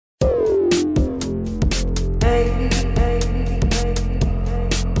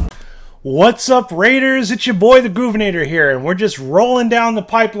What's up, Raiders? It's your boy, the Groovinator here, and we're just rolling down the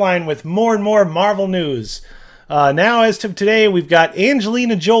pipeline with more and more Marvel news. Now, as to today, we've got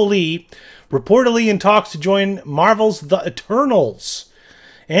Angelina Jolie reportedly in talks to join Marvel's The Eternals.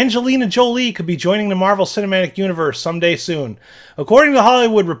 Angelina Jolie could be joining the Marvel Cinematic Universe someday soon. According to The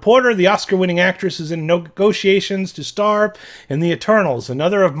Hollywood Reporter, the Oscar-winning actress is in negotiations to star in The Eternals,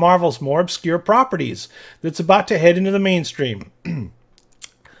 another of Marvel's more obscure properties that's about to head into the mainstream.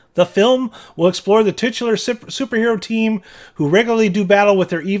 The film will explore the titular superhero team who regularly do battle with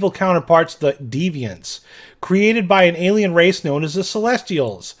their evil counterparts, the Deviants, created by an alien race known as the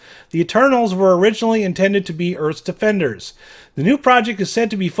Celestials. The Eternals were originally intended to be Earth's defenders. The new project is said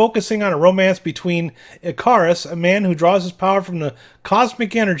to be focusing on a romance between Icarus, a man who draws his power from the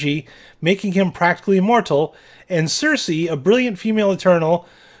cosmic energy, making him practically immortal, and Circe, a brilliant female Eternal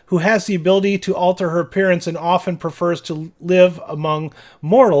who has the ability to alter her appearance and often prefers to live among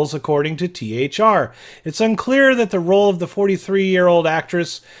mortals, according to THR. It's unclear that the role of the 43-year-old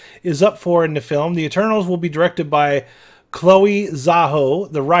actress is up for in the film. The Eternals will be directed by Chloe Zhao,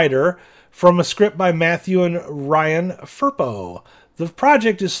 the writer, from a script by Matthew and Ryan Firpo. The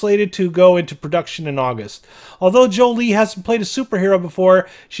project is slated to go into production in August. Although Jolie hasn't played a superhero before,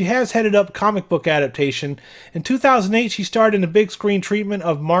 she has headed up comic book adaptation. In 2008, she starred in the big screen treatment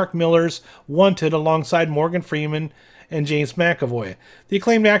of Mark Millar's Wanted alongside Morgan Freeman and James McAvoy. The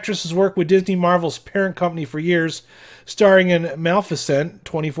acclaimed actress has worked with Disney Marvel's parent company for years, starring in Maleficent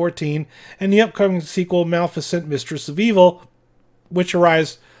 2014 and the upcoming sequel Maleficent Mistress of Evil, which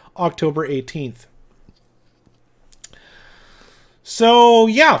arrives October 18th. So,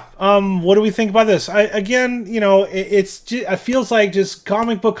 yeah, what do we think about this? Again, you know, it feels like just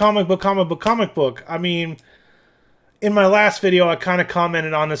comic book. I mean, in my last video, I kind of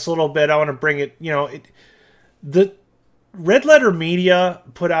commented on this a little bit. I want to bring it, you know, the Red Letter Media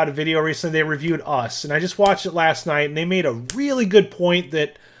put out a video recently. They reviewed Us, and I just watched it last night, and they made a really good point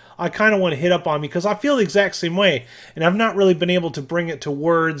that I kind of want to hit up on because I feel the exact same way, and I've not really been able to bring it to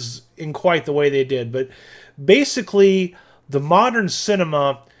words in quite the way they did. But basically, the modern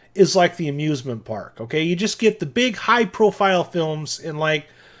cinema is like the amusement park, okay? You just get the big high-profile films and like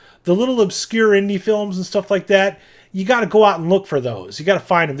the little obscure indie films and stuff like that. You got to go out and look for those. You got to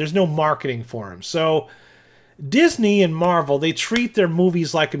find them. There's no marketing for them. So Disney and Marvel, they treat their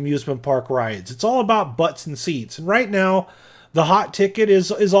movies like amusement park rides. It's all about butts and seats. And right now, the hot ticket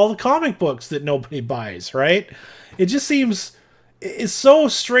is all the comic books that nobody buys, right? It just seems... It's so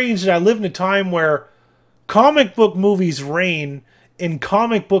strange that I live in a time where comic book movies reign and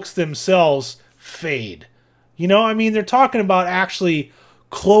comic books themselves fade. You know, I mean, they're talking about actually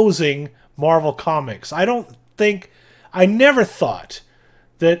closing Marvel Comics. I never thought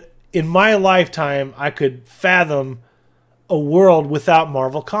that in my lifetime I could fathom a world without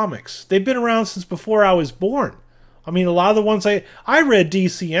Marvel Comics. They've been around since before I was born. I mean, a lot of the ones I read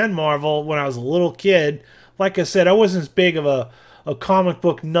DC and Marvel when I was a little kid. Like I said, I wasn't as big of a comic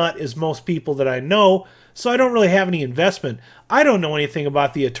book nut as most people that I know, so I don't really have any investment. I don't know anything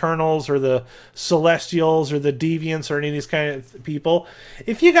about the Eternals or the Celestials or the Deviants or any of these kind of people.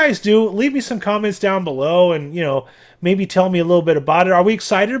 If you guys do, leave me some comments down below and, you know, maybe tell me a little bit about it. Are we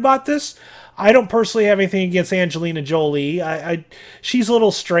excited about this? I don't personally have anything against Angelina Jolie. She's a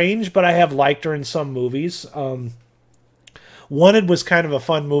little strange, but I have liked her in some movies. Wanted was kind of a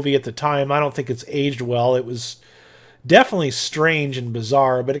fun movie at the time. I don't think it's aged well. It was definitely strange and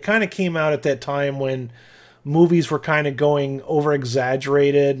bizarre, but it kind of came out at that time when movies were kind of going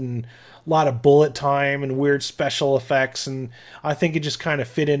over-exaggerated and a lot of bullet time and weird special effects, and I think it just kind of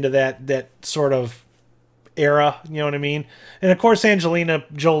fit into that sort of era, you know what I mean? And of course Angelina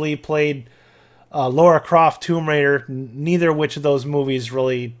Jolie played Lara Croft, Tomb Raider. Neither of which of those movies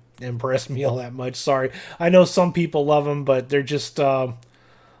really impressed me all that much. Sorry. I know some people love them, but they're just, I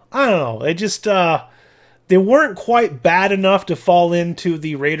don't know. They just, they weren't quite bad enough to fall into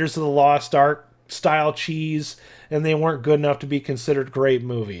the Raiders of the Lost Ark style cheese, and they weren't good enough to be considered great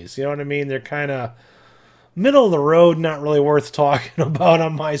movies. You know what I mean? They're kind of middle of the road, not really worth talking about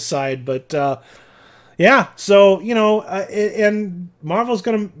on my side. But, yeah, so, you know, and Marvel's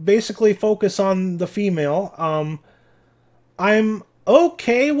going to basically focus on the female. I'm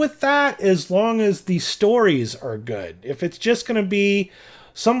okay with that as long as the stories are good. If it's just going to be...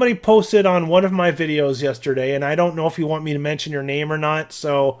 Somebody posted on one of my videos yesterday, and I don't know if you want me to mention your name or not,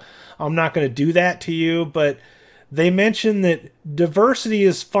 so I'm not going to do that to you, but they mentioned that diversity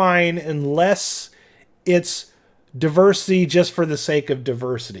is fine unless it's diversity just for the sake of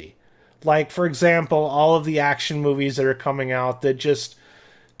diversity. Like, for example, all of the action movies that are coming out that just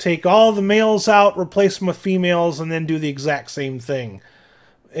take all the males out, replace them with females, and then do the exact same thing.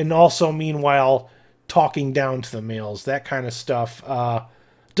 and also meanwhile talking down to the males. That kind of stuff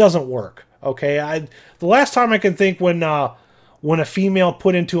doesn't work. Okay, the last time I can think when a female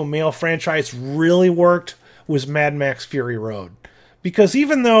put into a male franchise really worked was Mad Max Fury Road, because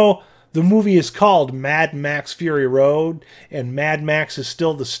even though the movie is called Mad Max Fury Road and Mad Max is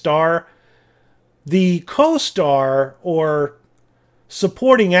still the star, the co-star or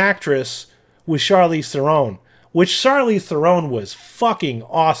supporting actress was Charlize Theron, which Charlize Theron was fucking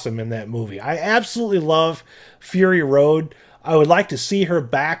awesome in that movie. I absolutely love Fury Road. I would like to see her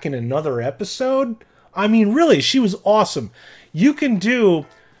back in another episode. I mean, really, she was awesome. You can do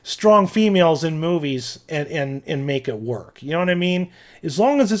strong females in movies and make it work. You know what I mean? As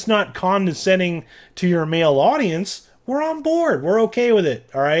long as it's not condescending to your male audience, we're on board. We're okay with it,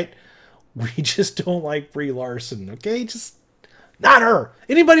 all right? We just don't like Brie Larson, okay? Just not her.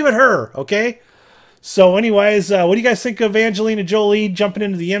 Anybody but her, okay? So anyways, what do you guys think of Angelina Jolie jumping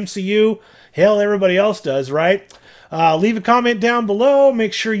into the MCU? Hell, everybody else does, right? Leave a comment down below.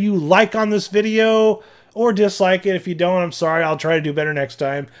 Make sure you like on this video or dislike it. If you don't, I'm sorry. I'll try to do better next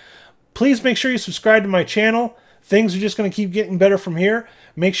time. Please make sure you subscribe to my channel. Things are just going to keep getting better from here.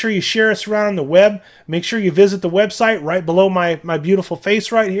 Make sure you share us around on the web. Make sure you visit the website right below my beautiful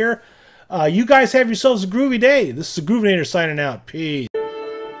face right here. You guys have yourselves a groovy day. This is the Groovinator signing out. Peace.